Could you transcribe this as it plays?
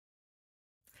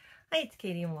Hi, it's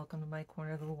Katie and welcome to my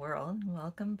corner of the world.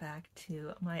 Welcome back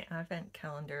to my Advent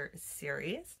Calendar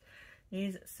series.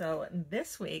 So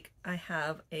this week I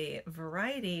have a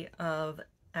variety of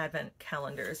Advent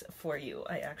calendars for you.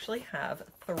 I actually have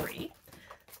three.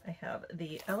 I have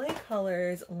the LA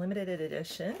Colors Limited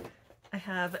Edition. I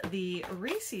have the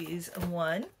Reese's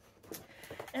one.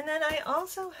 And then I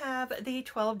also have the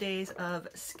 12 Days of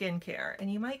Skincare. And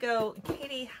you might go,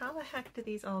 Katie, how the heck do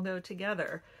these all go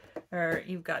together? Or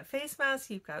you've got face masks,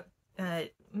 you've got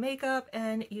makeup,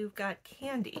 and you've got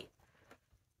candy.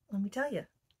 Let me tell you,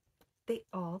 they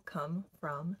all come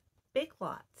from Big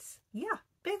Lots. Yeah,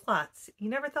 Big Lots. You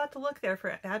never thought to look there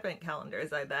for Advent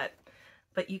calendars, I bet.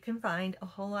 But you can find a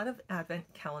whole lot of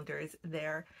Advent calendars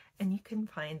there, and you can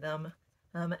find them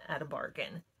at a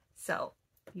bargain. So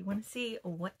if you want to see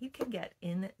what you can get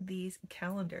in these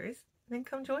calendars, then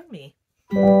come join me.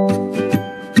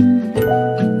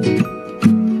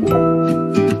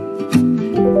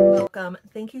 Welcome.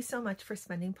 Thank you so much for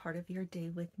spending part of your day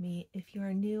with me. If you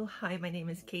are new, hi, my name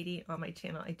is Katie. On my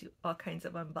channel, I do all kinds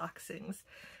of unboxings.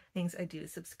 I do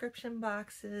subscription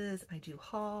boxes, I do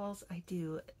hauls, I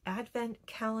do Advent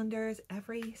calendars.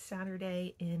 Every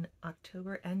Saturday in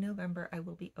October and November, I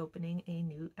will be opening a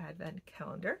new Advent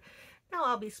calendar. Now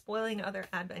I'll be spoiling other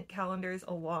Advent calendars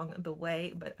along the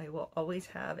way, but I will always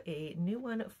have a new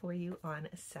one for you on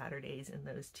Saturdays in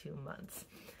those 2 months.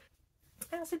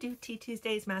 I also do Tea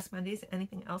Tuesdays, Mask Mondays,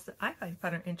 anything else that I find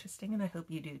fun or interesting, and I hope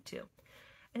you do too.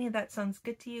 Any of that sounds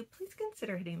good to you, please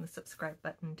consider hitting the subscribe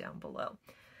button down below.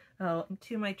 Oh,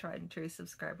 to my tried and true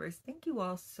subscribers, thank you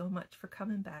all so much for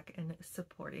coming back and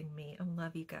supporting me. I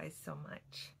love you guys so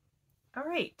much. All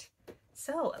right,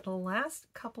 so the last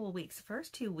couple of weeks,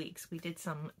 first 2 weeks, we did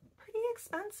some pretty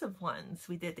expensive ones.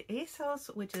 We did the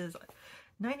ASOS, which is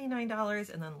 $99,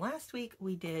 and then last week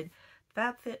we did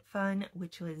FabFitFun,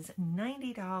 which was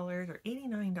 $90 or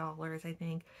 $89, I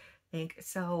think.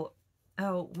 So.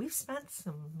 Oh, we've spent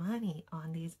some money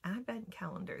on these Advent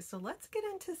calendars, so let's get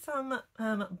into some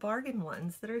bargain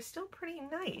ones that are still pretty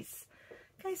nice.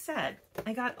 Like I said,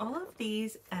 I got all of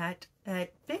these at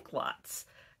Big Lots.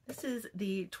 This is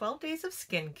the 12 Days of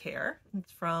Skincare.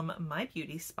 It's from My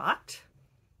Beauty Spot.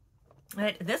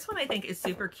 And this one I think is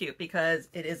super cute because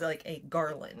it is like a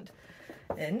garland.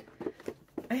 And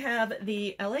I have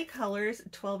the LA Colors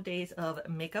 12 Days of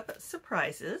Makeup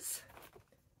Surprises.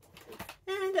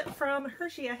 And from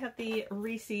Hershey, I have the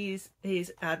Reese's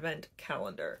Advent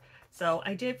Calendar. So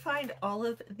I did find all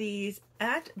of these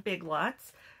at Big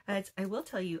Lots. As I will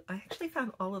tell you, I actually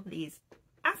found all of these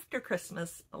after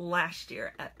Christmas last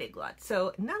year at Big Lots.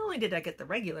 So not only did I get the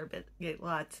regular Big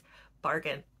Lots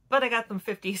bargain, but I got them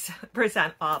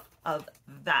 50% off of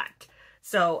that.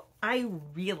 So I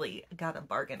really got a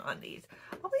bargain on these.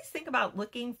 Always think about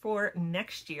looking for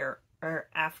next year or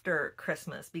after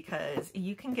Christmas, because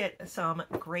you can get some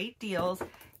great deals.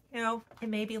 You know, it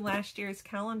may be last year's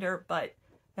calendar, but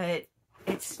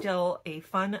it's still a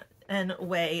fun and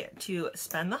way to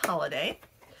spend the holiday.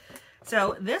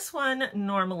 So this one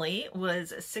normally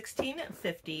was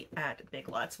 $16.50 at Big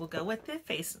Lots. We'll go with the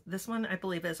face. This one I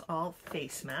believe is all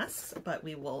face masks, but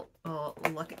we will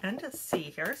look and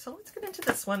see here. So let's get into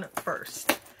this one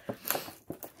first.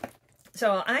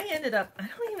 So I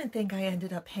don't even think I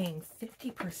ended up paying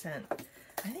 50%.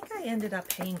 I think I ended up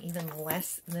paying even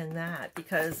less than that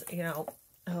because, you know,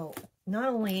 not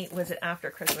only was it after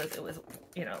Christmas, it was,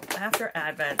 you know, after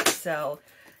Advent. So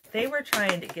they were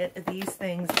trying to get these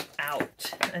things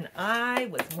out and I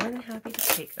was more than happy to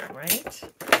take them, right?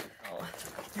 So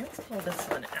let's pull this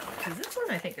one out because this one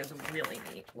I think is really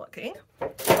neat looking.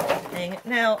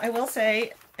 Now, I will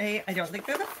say, I don't think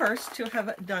they're the first to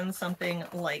have done something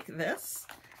like this,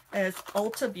 as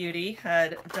Ulta Beauty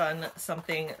had done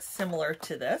something similar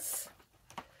to this.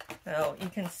 So you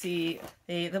can see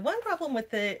the one problem with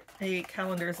the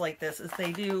calendars like this is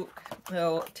they do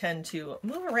tend to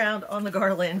move around on the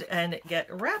garland and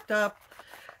get wrapped up.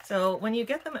 So when you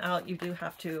get them out, you do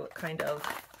have to kind of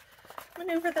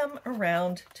maneuver them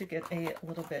around to get a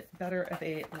little bit better of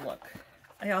a look.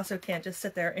 I also can't just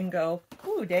sit there and go,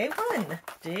 ooh, day 1,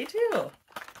 day 2.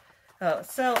 Oh,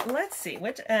 so let's see,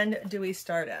 which end do we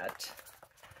start at?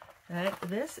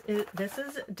 This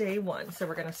is day 1, so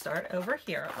we're going to start over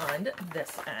here on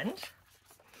this end.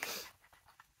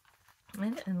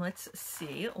 And let's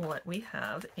see what we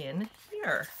have in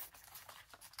here.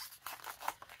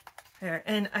 There.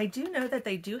 And I do know that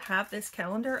they do have this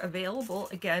calendar available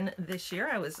again this year.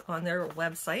 I was on their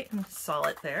website and saw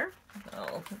it there.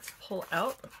 So let's pull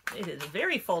out. It is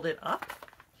very folded up.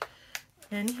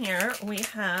 In here we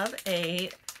have a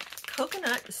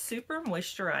coconut super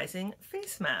moisturizing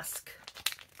face mask.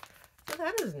 So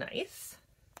that is nice.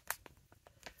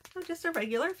 So just a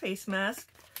regular face mask.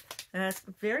 That's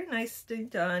very nicely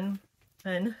done.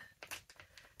 And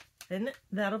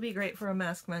that'll be great for a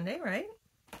Mask Monday, right?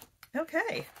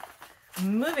 Okay,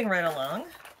 moving right along.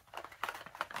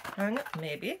 And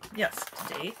maybe, yes,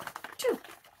 day 2.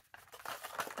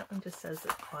 That one just says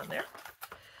it on there.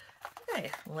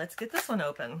 Okay, let's get this one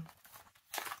open.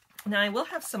 Now I will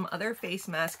have some other face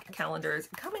mask calendars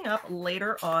coming up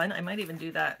later on. I might even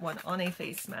do that one on a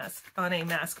face mask, on a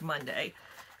Mask Monday.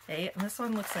 Okay, and this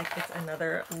one looks like it's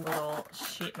another little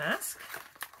sheet mask.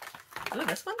 Ooh,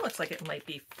 this one looks like it might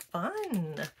be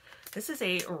fun. This is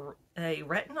a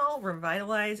Retinol,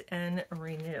 Revitalize, and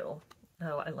Renew.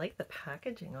 Oh, I like the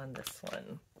packaging on this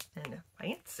one. And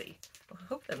fancy. I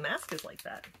hope the mask is like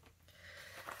that.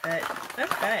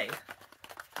 Okay.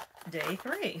 Day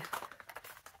 3.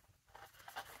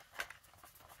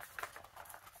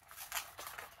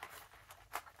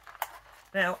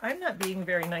 Now, I'm not being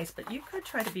very nice, but you could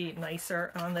try to be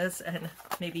nicer on this and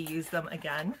maybe use them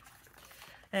again.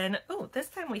 And, oh, this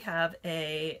time we have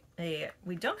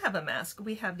we don't have a mask,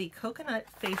 we have the Coconut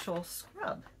Facial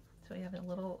Scrub. So we have a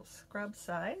little scrub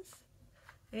size.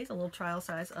 Here's a little trial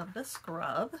size of the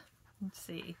scrub. Let's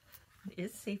see, it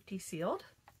is safety sealed.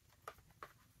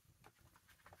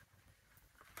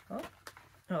 Oh,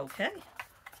 okay.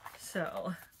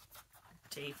 So,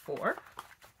 day 4.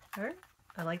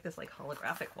 I like this like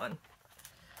holographic one.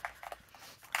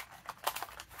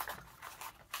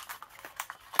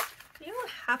 You don't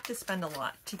have to spend a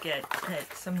lot to get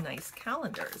some nice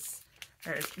calendars.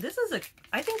 I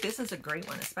think this is a great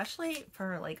one, especially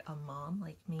for like a mom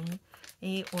like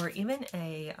me, or even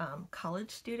a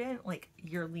college student, like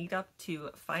your lead up to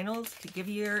finals, to give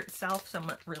yourself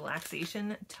some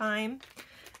relaxation time.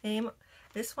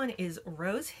 This one is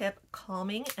Rose Hip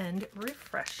Calming and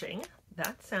Refreshing.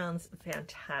 That sounds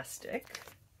fantastic.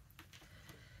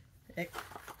 But,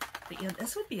 you know,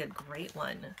 this would be a great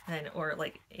one, or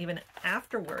like even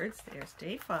afterwards. There's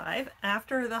day 5,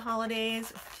 after the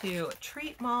holidays, to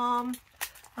treat mom,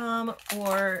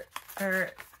 or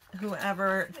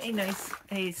whoever a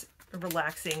nice,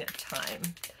 relaxing time.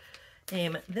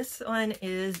 This one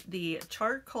is the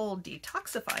Charcoal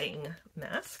Detoxifying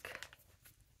Mask.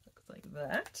 Looks like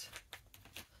that.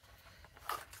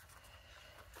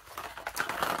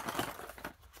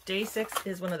 Day 6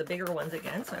 is one of the bigger ones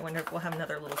again, so I wonder if we'll have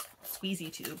another little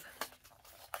squeezy tube.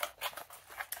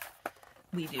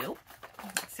 We do.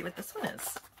 Let's see what this one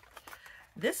is.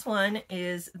 This one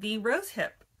is the Rose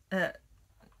Hip.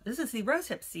 This is the Rose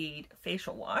Hip Seed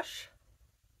Facial Wash.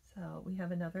 So we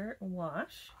have another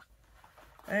wash.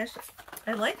 I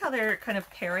like how they're kind of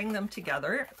pairing them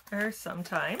together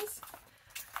sometimes.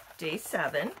 Day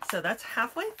 7, so that's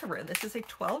halfway through. This is a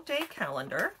 12-day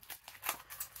calendar.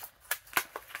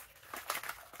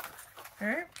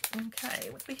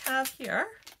 Okay, what we have here,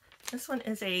 this one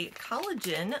is a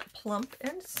Collagen Plump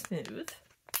and Smooth.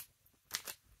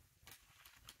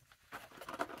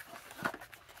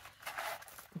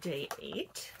 Day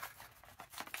 8.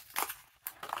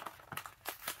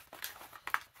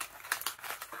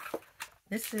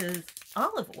 This is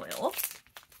olive oil.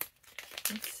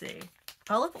 Let's see.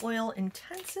 Olive Oil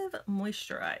Intensive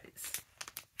Moisturize.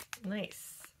 Nice.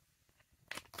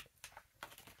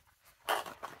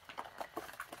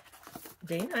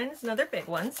 Day 9 is another big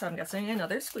one, so I'm guessing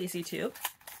another squeezy tube.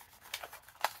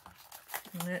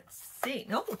 Let's see.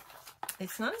 No,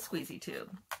 it's not a squeezy tube.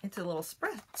 It's a little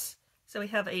spritz. So we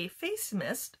have a face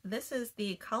mist. This is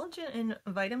the Collagen and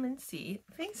Vitamin C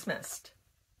face mist.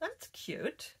 That's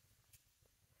cute.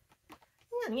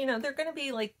 And, you know, they're going to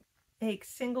be like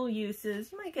single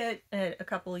uses. You might get a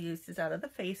couple of uses out of the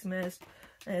face mist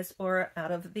or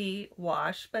out of the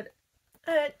wash, but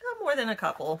not more than a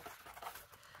couple.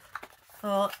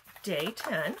 Well, day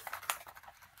 10.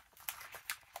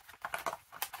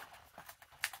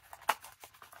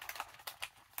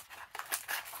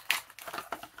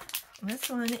 This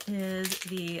one is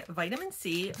the Vitamin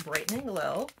C Brighten and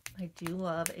Glow. I do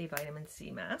love a vitamin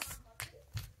C mask.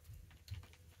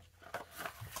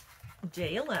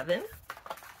 Day 11.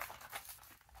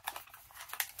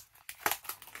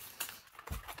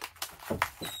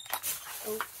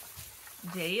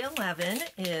 Day 11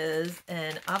 is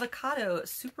an Avocado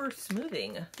Super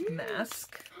Smoothing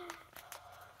Mask.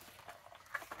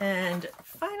 And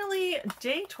finally,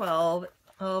 day 12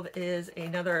 is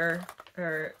another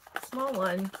small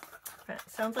one.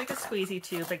 Sounds like a squeezy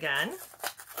tube again.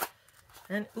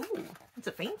 And ooh, it's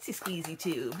a fancy squeezy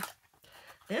tube.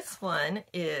 This one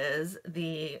is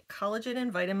the Collagen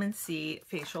and Vitamin C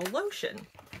Facial Lotion.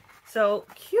 So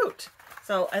cute.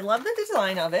 So I love the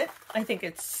design of it. I think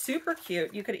it's super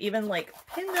cute. You could even like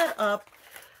pin that up.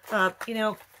 You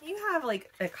know, you have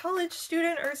like a college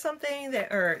student or something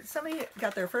that, or somebody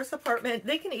got their first apartment,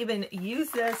 they can even use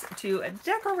this to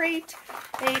decorate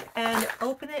it and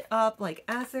open it up like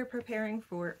as they're preparing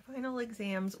for final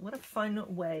exams. What a fun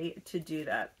way to do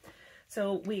that.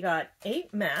 So we got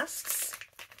 8 masks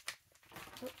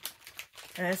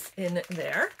as in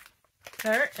there.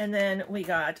 And then we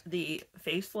got the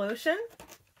face lotion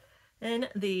and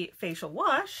the facial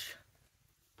wash,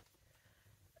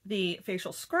 the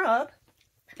facial scrub,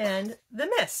 and the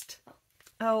mist.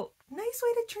 Oh, nice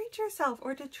way to treat yourself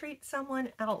or to treat someone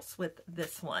else with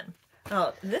this one.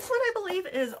 Oh, this one I believe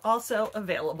is also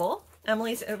available.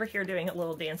 Emily's over here doing a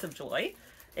little dance of joy.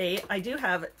 I do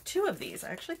have 2 of these.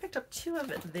 I actually picked up 2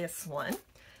 of this one.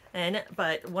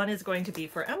 But one is going to be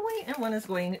for Emily and one is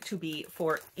going to be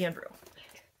for Andrew.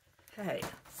 Okay,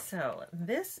 so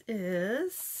this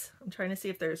is, I'm trying to see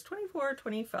if there's 24,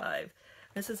 25.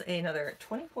 This is another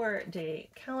 24-day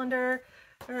calendar.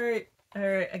 All right,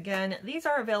 again, these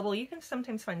are available. You can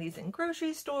sometimes find these in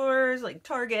grocery stores like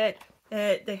Target.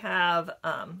 They have,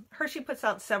 Hershey puts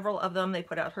out several of them. They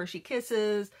put out Hershey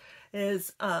Kisses.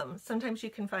 Sometimes you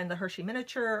can find the Hershey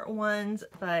miniature ones,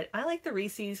 but I like the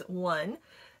Reese's one.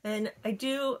 And I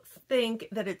do think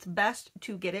that it's best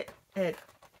to get it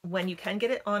when you can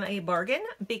get it on a bargain,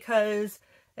 because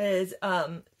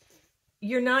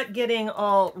you're not getting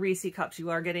all Reese cups.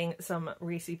 You are getting some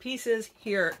Reese pieces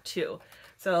here too.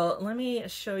 So let me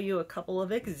show you a couple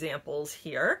of examples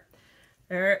here.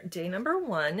 Day number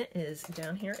 1 is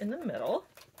down here in the middle.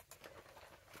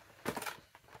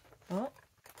 Oh.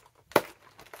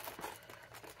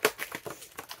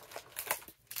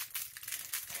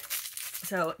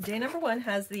 So day number 1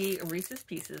 has the Reese's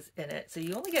Pieces in it. So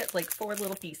you only get like 4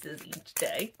 little pieces each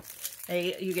day.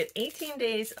 You get 18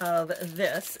 days of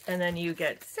this, and then you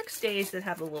get 6 days that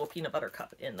have the little peanut butter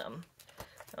cup in them.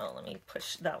 So let me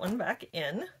push that one back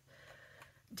in.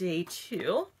 Day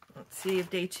 2. Let's see if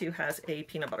day 2 has a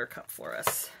peanut butter cup for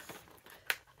us.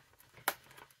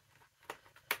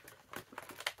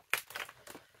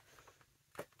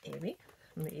 Maybe,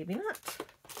 maybe not.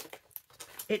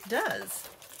 It does.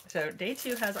 So day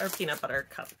 2 has our peanut butter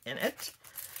cup in it.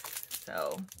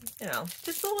 So, you know,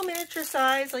 just a little miniature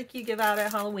size like you give out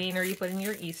at Halloween or you put in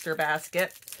your Easter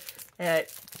basket.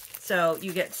 So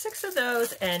you get 6 of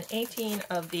those and 18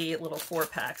 of the little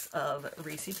 4-packs of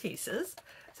Reese Pieces.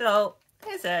 So,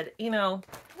 like I said, you know,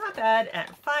 not bad at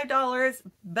 $5.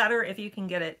 Better if you can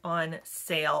get it on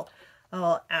sale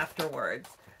afterwards.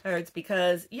 Or it's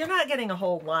because you're not getting a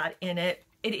whole lot in it.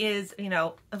 It is, you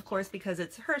know, of course, because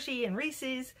it's Hershey and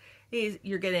Reese's,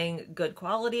 you're getting good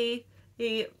quality.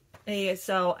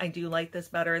 So I do like this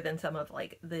better than some of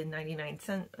like the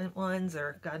 99-cent ones,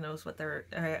 or God knows what they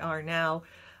are now,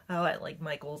 at like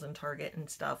Michael's and Target and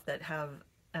stuff that have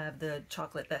the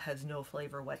chocolate that has no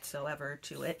flavor whatsoever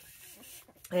to it.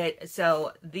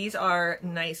 So these are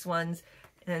nice ones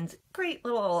and great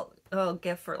little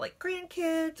gift for like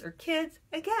grandkids or kids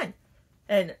again.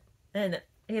 And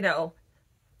you know,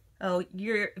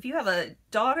 if you have a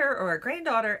daughter or a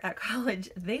granddaughter at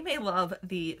college, they may love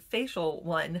the facial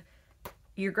one.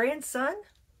 Your grandson,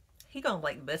 he gonna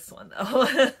like this one though.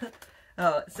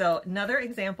 So another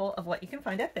example of what you can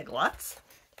find at Big Lots.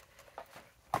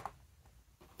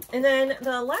 And then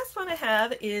the last one I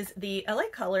have is the LA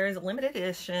Colors limited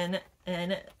edition,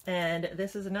 and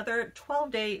this is another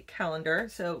 12-day calendar.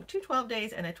 So 2 12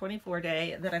 days and a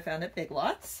 24-day that I found at Big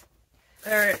Lots.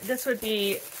 Or this would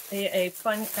be a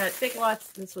fun at Big Lots.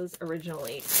 This was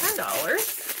originally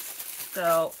 $10.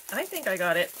 So I think I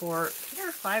got it for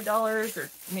either $5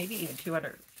 or maybe even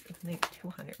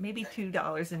maybe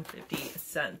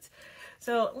 $2.50.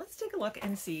 So let's take a look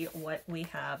and see what we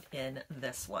have in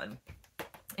this one.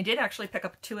 I did actually pick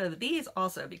up 2 of these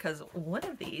also because one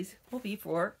of these will be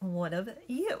for one of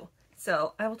you.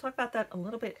 So I will talk about that a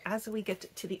little bit as we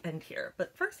get to the end here.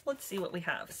 But first, let's see what we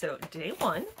have. So day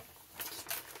 1.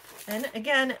 And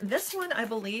again, this one I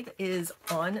believe is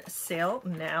on sale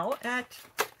now at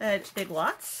Big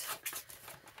Lots.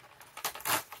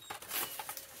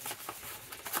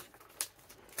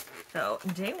 So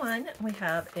day 1, we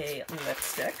have a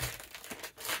lipstick.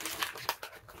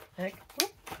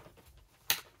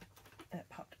 That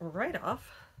popped right off.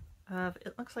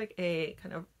 It looks like a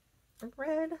kind of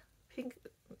red, pink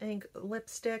ink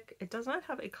lipstick. It does not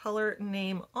have a color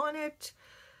name on it.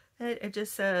 It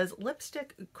just says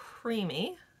Lipstick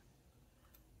Creamy.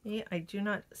 I do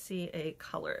not see a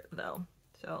color though.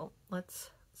 So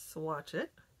let's swatch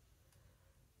it.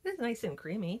 It is nice and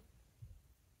creamy.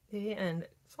 And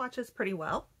swatches pretty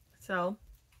well. So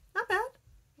not bad.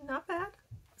 not bad.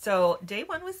 So day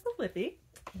 1 was the lippy.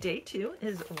 Day 2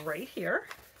 is right here.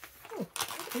 Oh,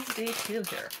 what is day 2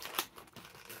 here?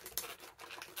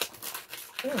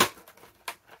 Ooh.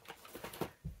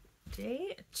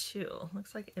 Day 2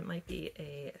 looks like it might be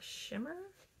a shimmer.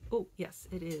 Oh, yes,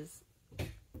 it is. It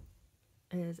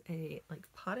is a like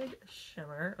potted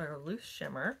shimmer or a loose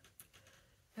shimmer.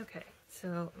 Okay,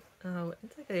 so oh,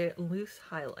 it's like a loose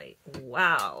highlight.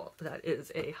 Wow, that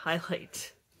is a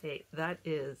highlight. Hey, that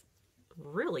is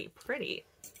really pretty.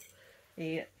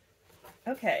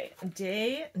 Okay,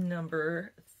 day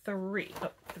number 3.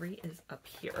 Oh, 3 is up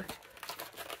here.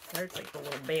 There's like the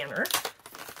little banner.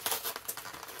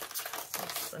 So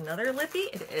it's another lippy.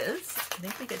 It is. I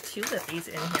think we get 2 lippies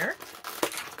in here.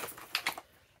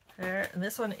 And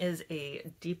this one is a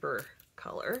deeper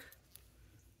color.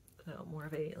 So more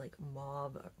of a like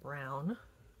mauve brown.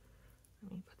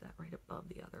 Let me put that right above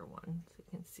the other one so you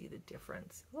can see the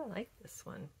difference. Oh, I like this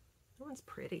one. That one's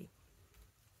pretty.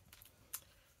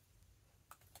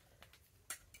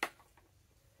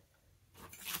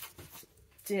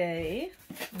 Day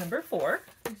number 4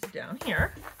 is down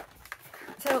here.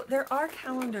 So there are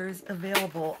calendars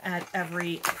available at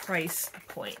every price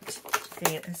point,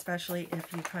 especially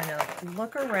if you kind of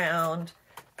look around.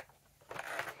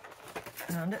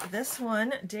 And this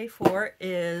one, day 4,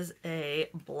 is a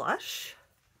blush.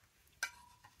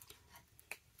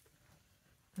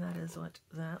 That is what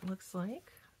that looks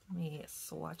like. Let me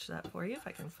swatch that for you if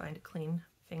I can find a clean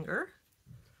finger.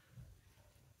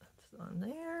 That's on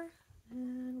there.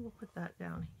 And we'll put that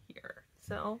down here.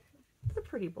 So it's a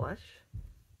pretty blush.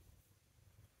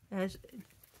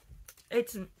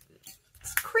 It's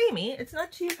creamy. It's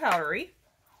not too powdery.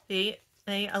 I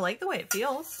like the way it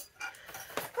feels.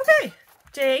 Okay,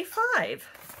 day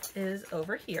 5 is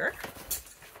over here.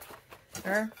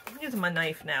 I'm using my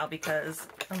knife now because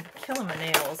I'm killing my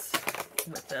nails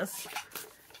with this.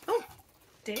 Oh,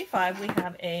 day 5 we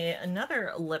have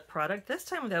another lip product. This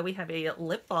time though we have a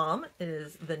lip balm. It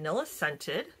is vanilla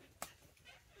scented.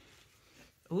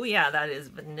 Oh yeah, that is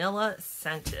vanilla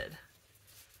scented.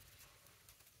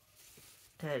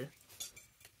 And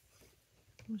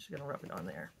I'm just gonna rub it on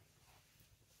there.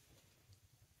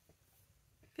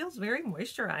 Feels very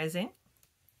moisturizing.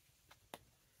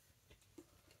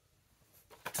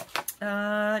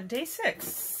 Day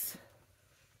 6.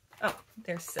 Oh,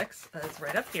 there's 6. That's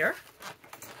right up here.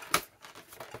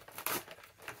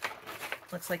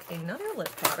 Looks like another lip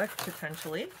product,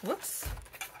 potentially. Whoops.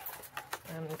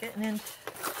 I'm getting in.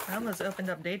 I almost opened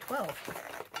up day 12.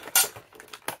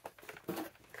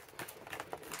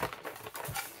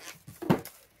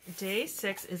 Day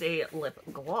 6 is a lip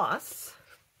gloss.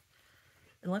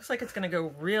 It looks like it's going to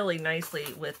go really nicely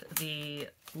with the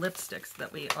lipsticks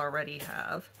that we already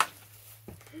have.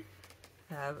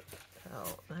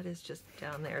 Oh, that is just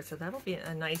down there. So that'll be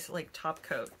a nice like top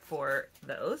coat for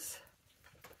those.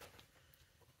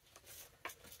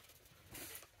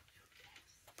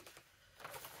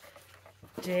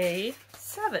 Day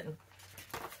 7.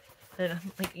 And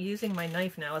I'm like using my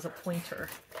knife now as a pointer.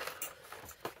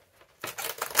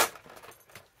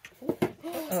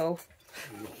 Oh.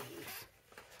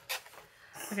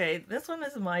 Okay, this one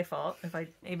is my fault.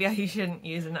 Maybe I shouldn't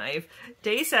use a knife.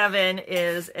 Day 7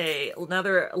 is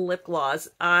another lip gloss.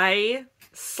 I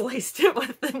sliced it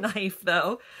with the knife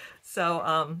though. So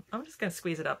I'm just gonna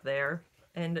squeeze it up there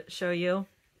and show you.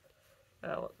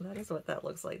 Oh, that is what that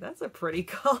looks like. That's a pretty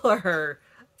color.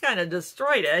 Kind of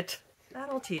destroyed it.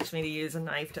 That'll teach me to use a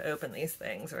knife to open these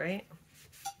things, right?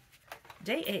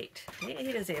 Day 8. Day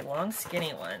 8 is a long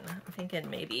skinny one. I'm thinking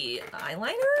maybe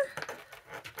eyeliner?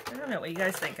 I don't know, what are you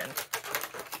guys thinking?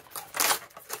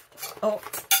 Oh,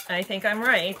 I think I'm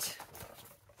right.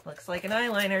 Looks like an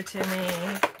eyeliner to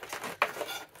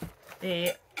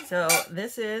me. So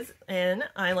this is an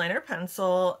eyeliner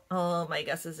pencil. My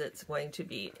guess is it's going to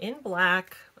be in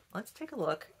black. Let's take a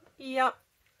look. Yep,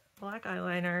 black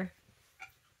eyeliner.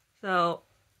 So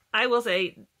I will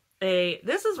say,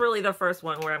 this is really the first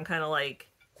one where I'm kind of like,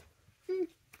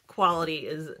 quality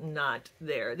is not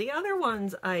there. The other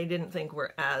ones I didn't think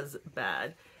were as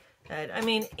bad. And I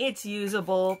mean, it's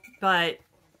usable, but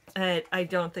I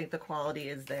don't think the quality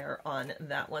is there on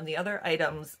that one. The other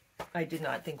items I did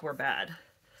not think were bad.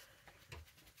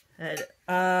 And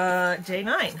day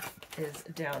 9 is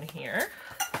down here,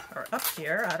 or up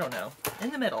here, I don't know,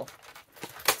 in the middle.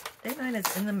 Day 9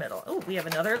 is in the middle. Oh, we have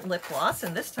another lip gloss,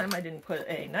 and this time I didn't put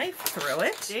a knife through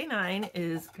it. Day 9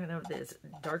 is kind of this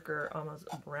darker, almost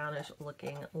brownish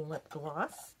looking lip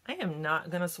gloss. I am not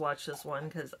going to swatch this one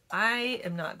because I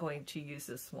am not going to use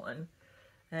this one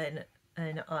and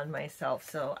on myself,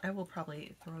 so I will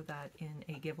probably throw that in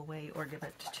a giveaway or give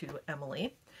it to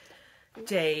Emily.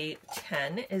 Day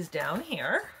 10 is down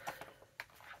here.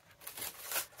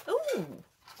 Ooh,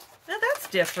 now that's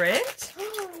different.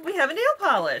 We have a nail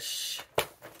polish.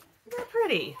 Isn't that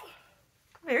pretty?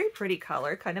 Very pretty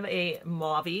color, kind of a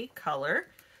mauve-y color.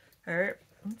 All right,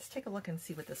 let's take a look and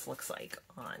see what this looks like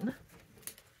on.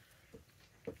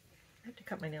 I have to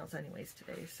cut my nails anyways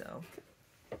today, so.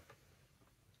 That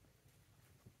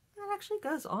actually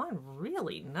goes on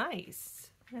really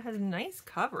nice. It has nice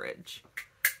coverage.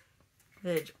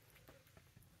 I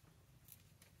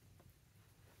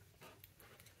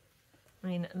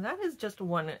mean, that is just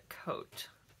one coat.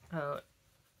 Oh,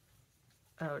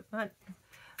 not,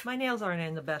 my nails aren't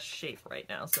in the best shape right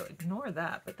now, so ignore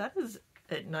that, but that is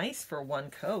nice for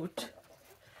one coat.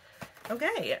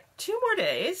 Okay, 2 more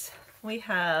days. We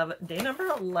have day number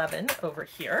 11 over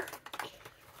here.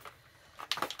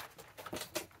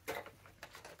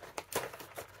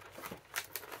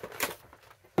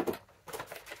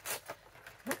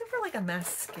 Like a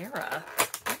mascara.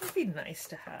 That would be nice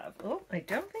to have. Oh, I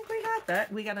don't think we got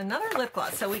that. We got another lip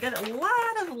gloss. So we got a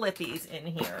lot of lippies in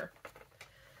here.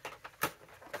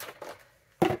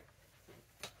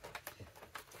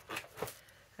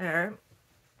 There.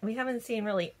 We haven't seen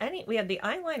really any, we have the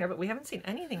eyeliner, but we haven't seen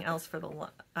anything else for the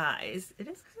eyes. It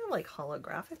is kind of like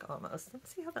holographic almost.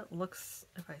 Let's see how that looks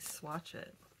if I swatch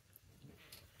it.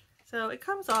 So it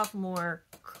comes off more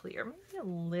clear, maybe a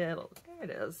little, there it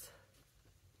is.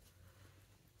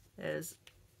 Is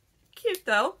cute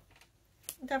though.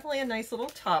 Definitely a nice little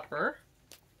topper.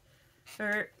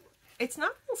 It's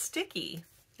not real sticky.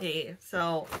 Hey,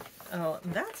 so oh,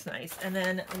 that's nice. And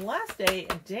then last day,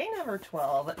 day number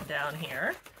 12 down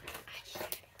here.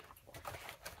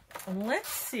 Let's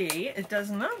see. It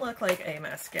does not look like a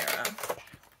mascara.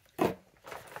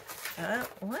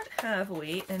 What have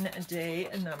we in day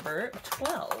number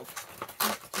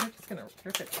 12? I'm just gonna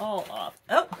rip it all off.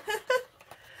 Oh.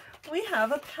 We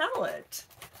have a palette,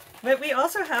 but we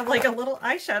also have like a little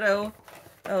eyeshadow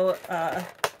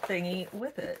thingy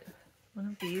with it. One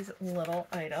of these little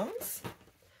items.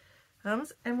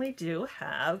 And we do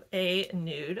have a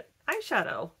nude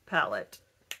eyeshadow palette.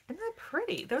 Isn't that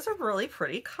pretty? Those are really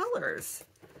pretty colors.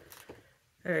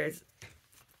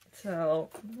 So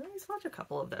let me swatch a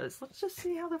couple of those. Let's just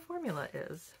see how the formula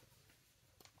is.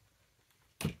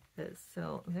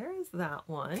 So there is that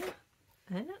one.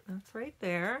 And that's right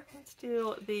there. Let's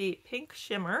do the pink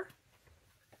shimmer,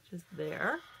 which is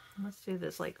there. And let's do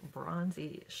this like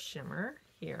bronzy shimmer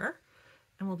here.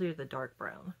 And we'll do the dark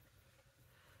brown.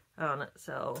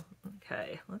 So,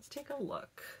 okay, let's take a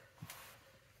look.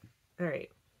 All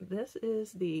right, this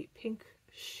is the pink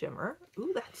shimmer.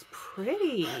 Ooh, that's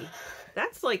pretty.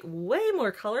 That's like way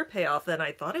more color payoff than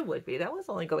I thought it would be. That was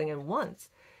only going in once.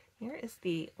 Here is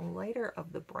the lighter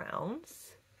of the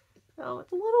browns. So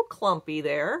it's a little clumpy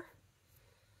there.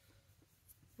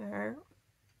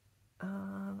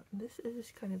 This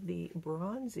is kind of the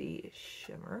bronzy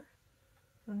shimmer.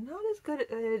 Not as good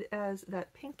as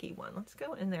that pinky one. Let's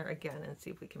go in there again and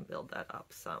see if we can build that up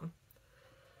some.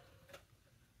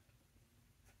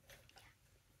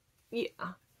 Yeah,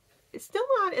 it's still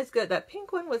not as good. That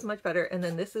pink one was much better. And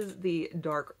then this is the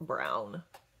dark brown.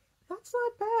 That's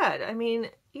not bad. I mean,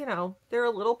 you know, they're a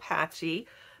little patchy,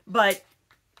 but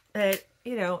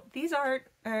you know, these are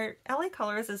LA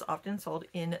Colors is often sold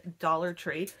in Dollar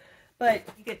Tree, but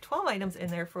you get 12 items in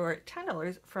there for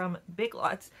 $10 from Big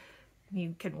Lots.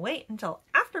 You can wait until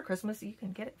after Christmas. You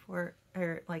can get it for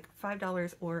like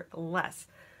 $5 or less.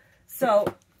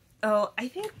 So, I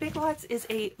think Big Lots is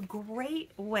a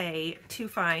great way to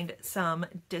find some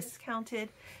discounted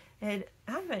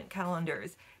advent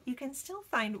calendars. You can still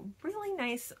find really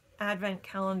nice advent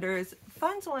calendars,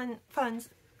 fun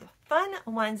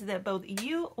ones that both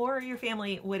you or your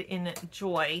family would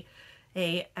enjoy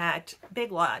at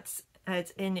Big Lots.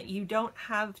 And you don't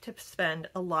have to spend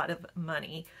a lot of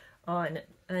money on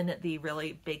the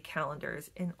really big calendars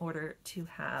in order to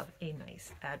have a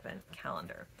nice advent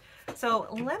calendar. So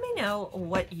let me know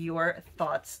what your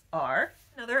thoughts are.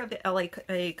 Another of the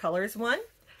LA Colors one,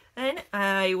 and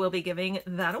I will be giving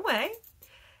that away.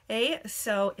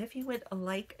 So if you would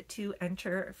like to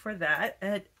enter for that,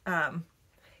 it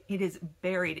is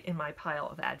buried in my pile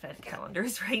of advent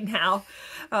calendars right now.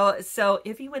 So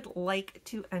if you would like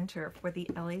to enter for the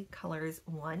LA Colors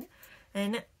one,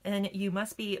 and you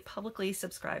must be publicly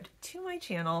subscribed to my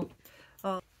channel.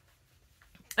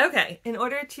 Okay, in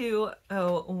order to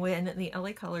win the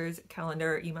LA Colors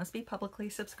calendar, you must be publicly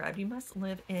subscribed. You must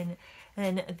live in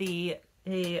the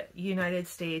United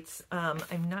States.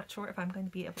 I'm not sure if I'm going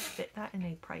to be able to fit that in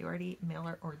a priority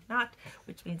mailer or not,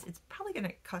 which means it's probably going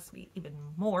to cost me even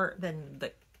more than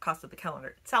the cost of the calendar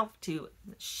itself to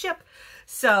ship.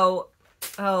 So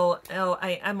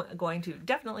I am going to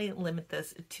definitely limit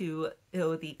this to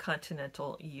the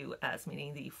continental US,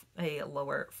 meaning a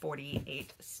lower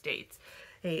 48 states.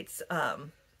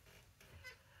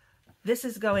 This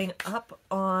is going up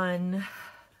on,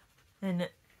 and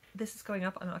this is going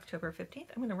up on October 15th.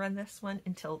 I'm going to run this one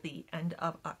until the end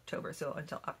of October, so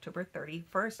until October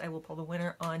 31st. I will pull the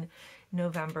winner on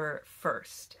November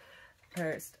 1st.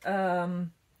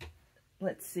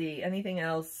 Let's see, anything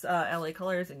else? LA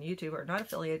Colors and YouTube are not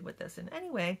affiliated with this in any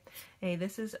way. Hey,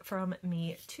 this is from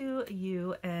me to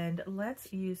you, and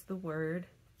let's use the word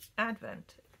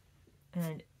Advent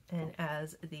and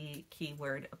as the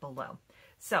keyword below.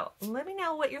 So let me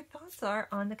know what your thoughts are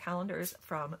on the calendars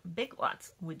from Big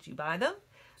Lots. Would you buy them?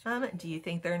 Do you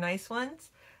think they're nice ones?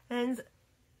 And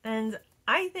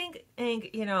I think,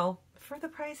 you know, for the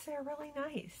price, they're really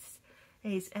nice.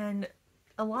 And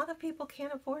a lot of people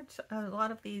can't afford a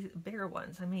lot of these bigger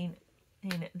ones. I mean,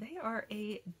 and they are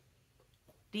a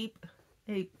deep,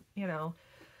 you know,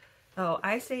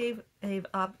 I save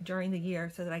up during the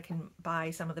year so that I can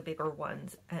buy some of the bigger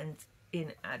ones and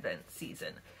in Advent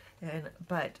season.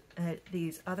 But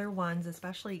these other ones,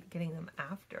 especially getting them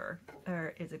after,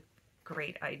 is a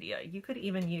great idea. You could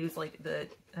even use like the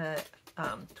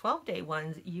 12-day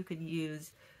ones. You could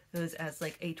use those as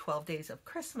like a 12 days of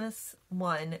Christmas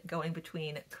one going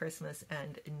between Christmas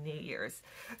and New Year's,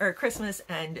 or Christmas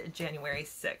and January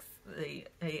 6th,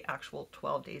 the actual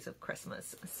 12 days of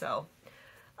Christmas. So,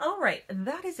 all right,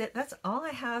 that is it. That's all I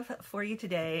have for you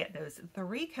today. Those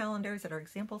 3 calendars that are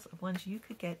examples of ones you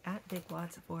could get at Big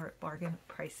Lots for bargain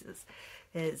prices.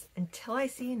 Until I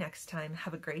see you next time,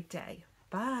 have a great day.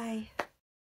 Bye.